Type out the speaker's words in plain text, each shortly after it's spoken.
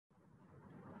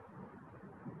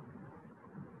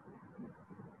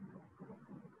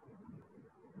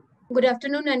Good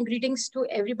afternoon and greetings to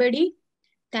everybody.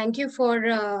 Thank you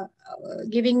for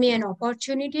giving me an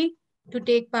opportunity to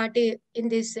take part in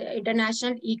this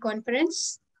international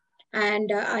e-conference.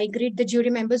 And I greet the jury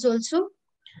members also.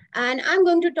 And I'm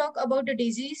going to talk about the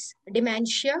disease,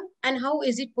 dementia, and how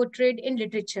is it portrayed in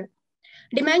literature.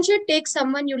 Dementia takes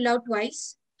someone you love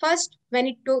twice. First, when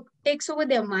it takes over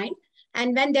their mind,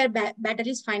 and when their battle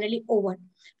is finally over.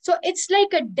 So it's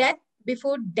like a death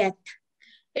before death.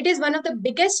 It is one of the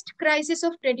biggest crises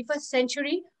of 21st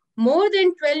century. More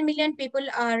than 12 million people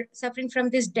are suffering from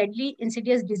this deadly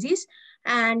insidious disease,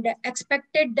 and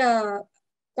expected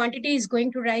quantity is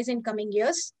going to rise in coming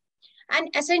years. And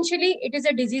essentially, it is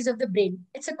a disease of the brain.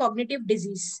 It's a cognitive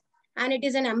disease, and it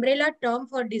is an umbrella term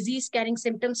for disease carrying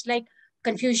symptoms like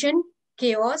confusion,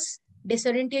 chaos,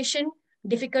 disorientation,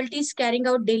 difficulties carrying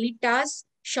out daily tasks,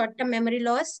 short-term memory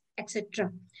loss,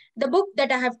 etc. The book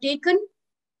that I have taken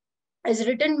is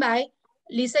written by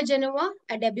Lisa Genova,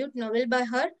 a debut novel by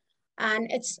her,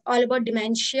 and it's all about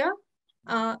dementia.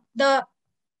 The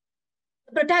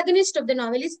protagonist of the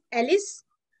novel is Alice,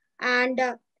 and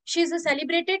she's a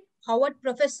celebrated Harvard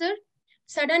professor.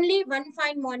 Suddenly, one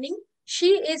fine morning, she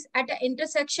is at an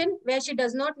intersection where she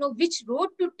does not know which road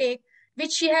to take,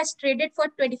 which she has traded for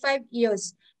 25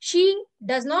 years. She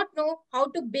does not know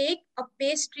how to bake a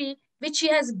pastry which she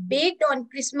has baked on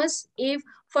Christmas Eve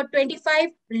for 25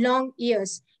 long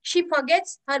years. She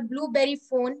forgets her blueberry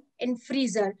phone in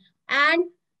freezer, and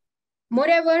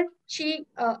moreover, she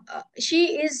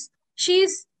is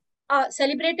a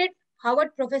celebrated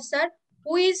Harvard professor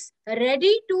who is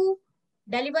ready to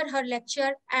deliver her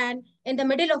lecture, and in the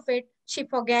middle of it, she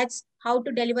forgets how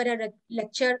to deliver a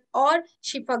lecture, or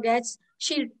she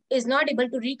is not able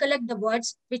to recollect the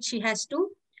words which she has to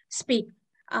speak.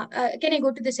 Can I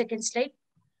go to the second slide?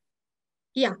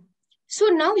 Yeah. So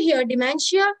now here,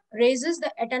 dementia raises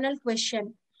the eternal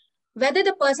question whether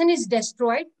the person is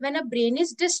destroyed when a brain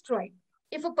is destroyed.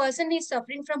 If a person is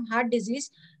suffering from heart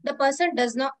disease, the person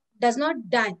does not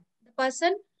die. The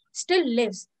person still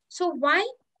lives. So why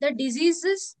the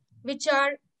diseases which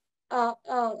are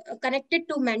connected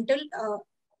to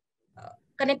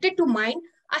connected to mind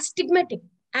are stigmatic,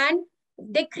 and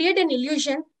they create an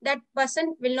illusion that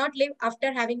person will not live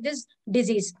after having this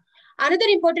disease. Another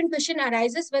important question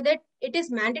arises whether it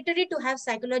is mandatory to have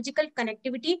psychological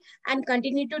connectivity and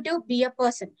continue to be a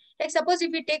person. Like suppose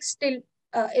if we take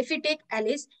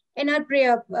Alice, in her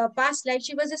past life,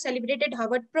 she was a celebrated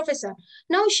Harvard professor.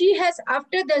 Now she has,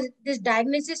 after this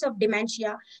diagnosis of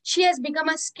dementia, she has become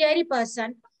a scary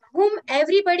person whom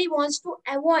everybody wants to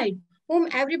avoid, whom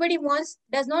everybody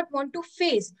does not want to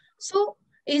face. So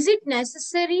is it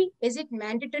necessary? Is it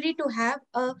mandatory to have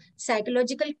a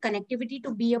psychological connectivity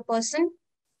to be a person?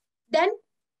 Then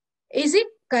is it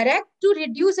correct to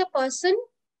reduce a person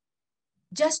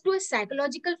just to a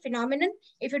psychological phenomenon?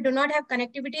 If you do not have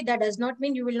connectivity, that does not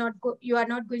mean you are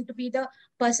not going to be the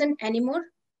person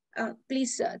anymore.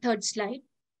 Please, third slide.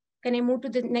 Can I move to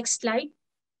the next slide?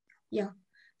 Yeah.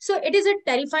 So it is a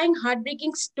terrifying,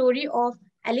 heartbreaking story of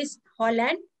Alice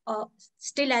Holland,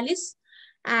 still Alice,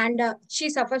 and she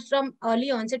suffers from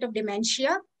early onset of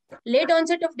dementia. Late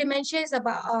onset of dementia is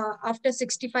about after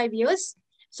 65 years.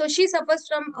 So she suffers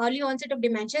from early onset of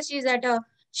dementia.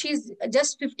 She's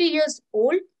just 50 years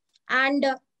old, and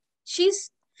she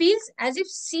feels as if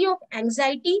sea of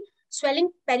anxiety swelling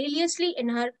perilously in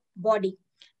her body,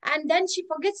 and then she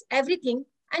forgets everything.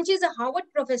 And she's a Harvard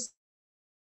professor.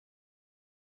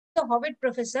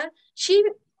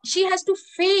 She has to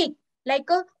fake like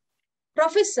a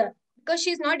professor because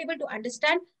she's not able to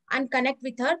understand and connect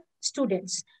with her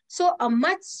students. So a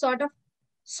much sought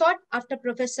after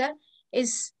professor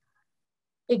is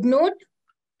ignored,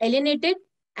 alienated,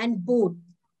 and bored.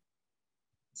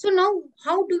 So now,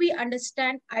 how do we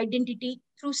understand identity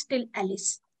through Still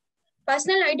Alice?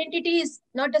 Personal identity is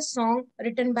not a song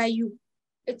written by you.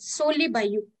 It's solely by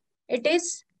you. It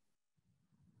is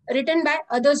written by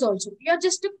others also. You're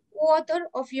just a co-author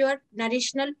of your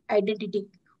narrational identity.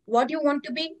 What you want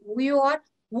to be, who you are,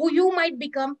 who you might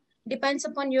become depends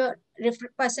upon your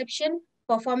perception,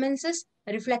 performances,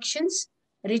 reflections,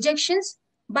 rejections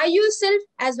by yourself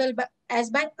as well as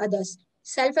by others.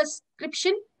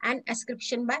 Self-ascription and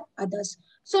ascription by others.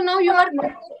 So now you are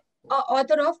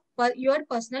author of your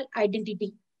personal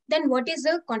identity. Then what is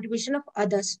the contribution of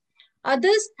others?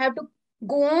 Others have to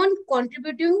go on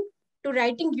contributing to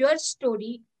writing your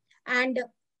story and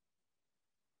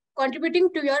contributing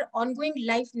to your ongoing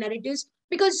life narratives,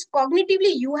 because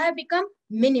cognitively you have become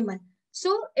minimal.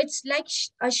 So it's like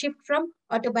a shift from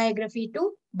autobiography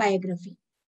to biography.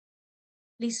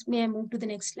 Please, may I move to the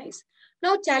next slide?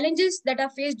 Now, challenges that are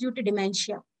faced due to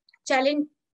dementia. Challenge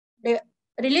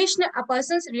a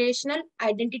person's relational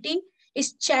identity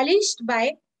is challenged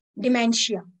by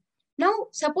dementia. Now,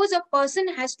 suppose a person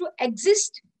has to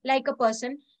exist like a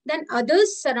person, then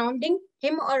others surrounding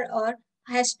him or her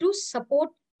has to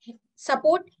support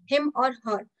him or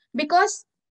her, because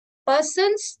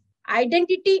person's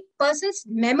identity, person's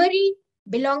memory,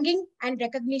 belonging, and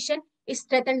recognition is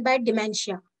threatened by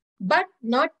dementia, but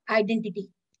not identity.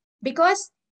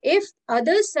 Because if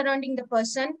others surrounding the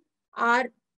person are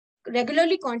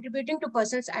regularly contributing to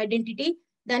person's identity,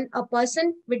 then a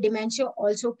person with dementia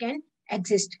also can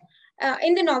exist.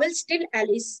 In the novel Still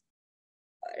Alice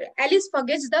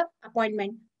forgets the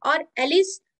appointment, or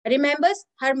Alice remembers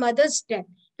her mother's death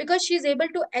because she is able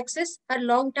to access her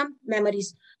long-term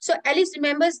memories. So Alice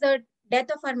remembers the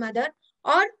death of her mother,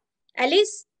 or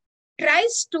Alice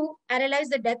tries to analyze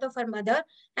the death of her mother,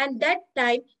 and that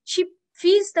time she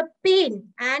feels the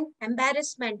pain and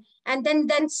embarrassment and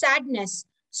then sadness.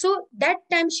 So that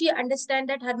time she understands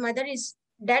that her mother is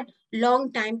dead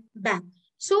long time back.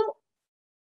 So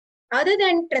other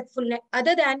than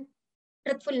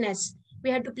truthfulness, we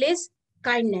have to place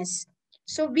kindness.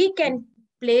 So we can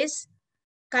place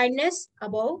kindness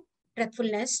above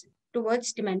truthfulness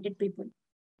towards demented people.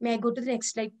 May I go to the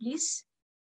next slide, please?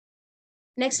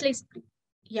 Next slide.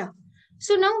 Yeah.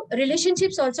 So now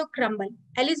relationships also crumble.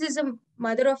 Alice is a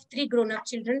mother of 3 grown-up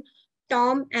children,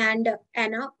 Tom and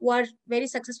Anna, who are very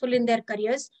successful in their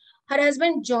careers. Her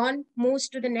husband, John, moves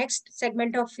to the next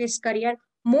segment of his career,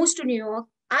 moves to New York,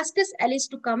 asks Alice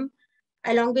to come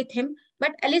along with him,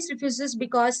 but Alice refuses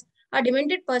because a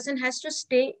demented person has to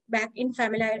stay back in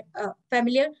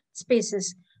familiar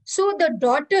spaces. So the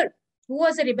daughter, who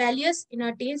was rebellious in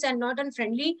her teens and not on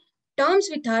friendly terms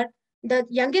with her, the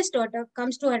youngest daughter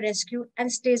comes to her rescue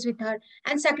and stays with her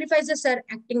and sacrifices her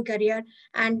acting career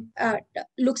and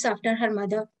looks after her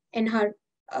mother in her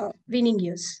weaning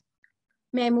years.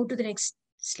 May I move to the next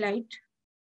slide?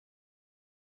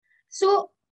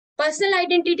 So personal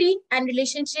identity and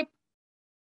relationship,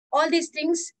 all these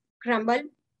things crumble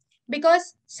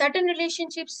because certain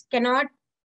relationships cannot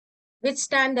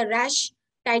withstand the rash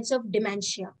tides of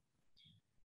dementia.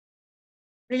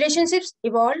 Relationships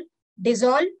evolve,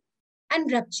 dissolve,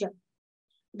 and rupture.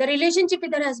 The relationship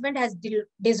with her husband has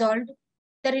dissolved.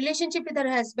 The relationship with her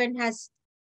husband has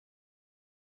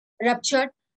ruptured,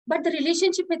 but the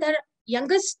relationship with her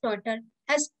youngest daughter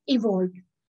has evolved.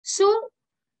 So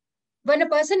when a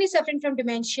person is suffering from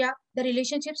dementia, the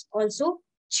relationships also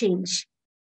change.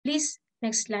 Please,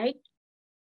 next slide.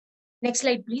 Next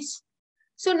slide, please.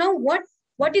 So now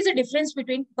what is the difference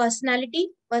between personality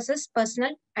versus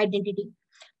personal identity?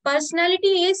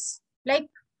 Personality is like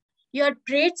your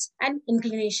traits and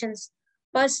inclinations.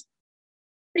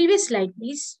 Previous slide,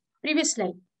 please. Previous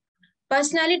slide.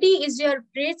 Personality is your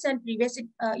traits and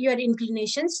your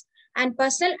inclinations, and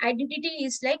personal identity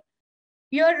is like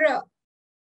your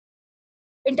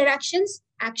interactions,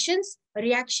 actions,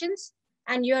 reactions,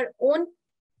 and your own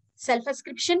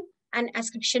self-ascription and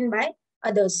ascription by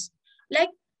others. Like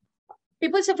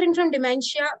people suffering from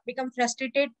dementia become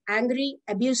frustrated, angry,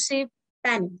 abusive,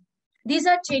 panic. These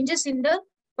are changes in the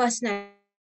personality.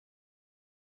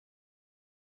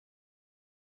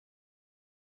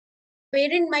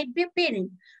 Parent might be a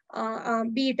parent,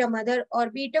 be it a mother or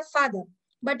be it a father.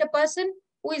 But a person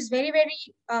who is very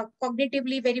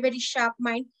cognitively, very sharp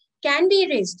mind can be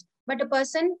raised. But a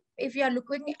person, if you are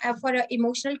looking for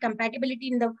emotional compatibility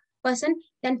in the person,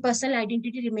 then personal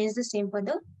identity remains the same for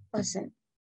the person.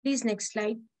 Please, next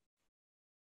slide.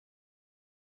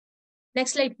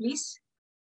 Next slide, please.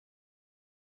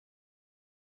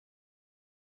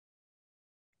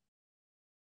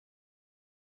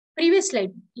 Previous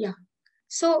slide. Yeah.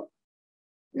 So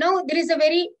now there is a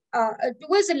very,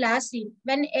 towards the last scene,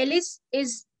 when Alice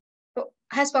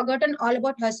has forgotten all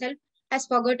about herself, has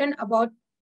forgotten about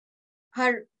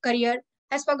her career,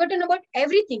 has forgotten about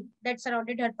everything that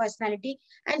surrounded her personality,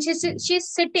 and she's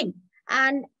sitting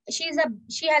and she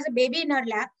has a baby in her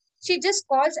lap. She just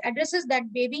addresses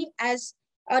that baby as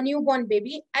a newborn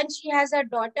baby, and she has her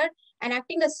daughter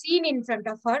enacting a scene in front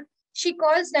of her. She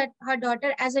calls that her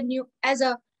daughter as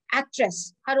a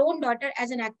actress, her own daughter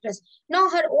as an actress. Now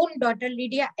her own daughter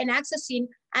Lydia enacts a scene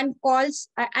and calls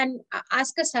and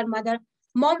asks her mother,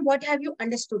 "Mom, what have you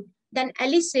understood?" Then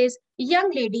Alice says, "Young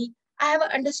lady, I have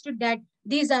understood that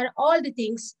these are all the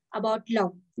things about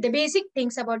love. The basic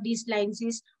things about these lines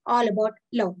is all about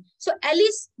love." So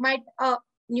Alice a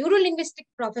neurolinguistic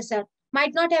professor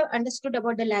might not have understood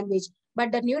about the language,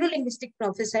 but the neurolinguistic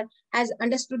professor has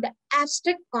understood the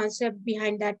abstract concept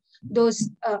behind those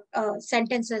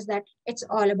sentences, that it's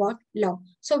all about love.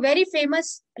 So very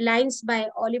famous lines by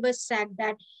Oliver Sacks,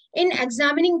 that In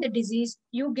examining the disease,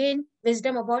 you gain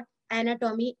wisdom about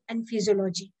anatomy and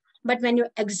physiology. But when you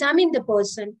examine the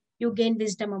person, you gain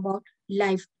wisdom about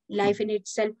life in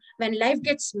itself. When life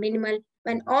gets minimal,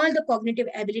 when all the cognitive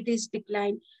abilities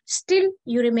decline, still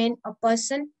you remain a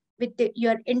person with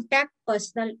your intact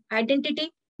personal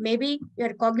identity. Maybe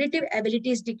your cognitive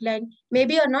abilities decline.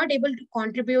 Maybe you're not able to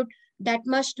contribute that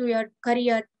much to your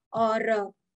career or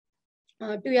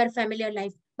to your familiar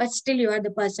life, but still you are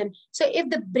the person. So if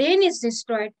the brain is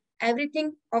destroyed,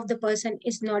 everything of the person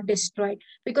is not destroyed,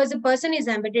 because the person is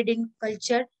embedded in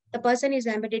culture, the person is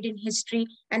embedded in history,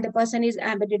 and the person is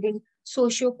embedded in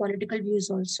socio-political views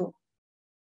also.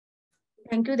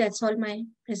 Thank you. That's all my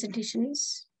presentation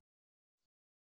is.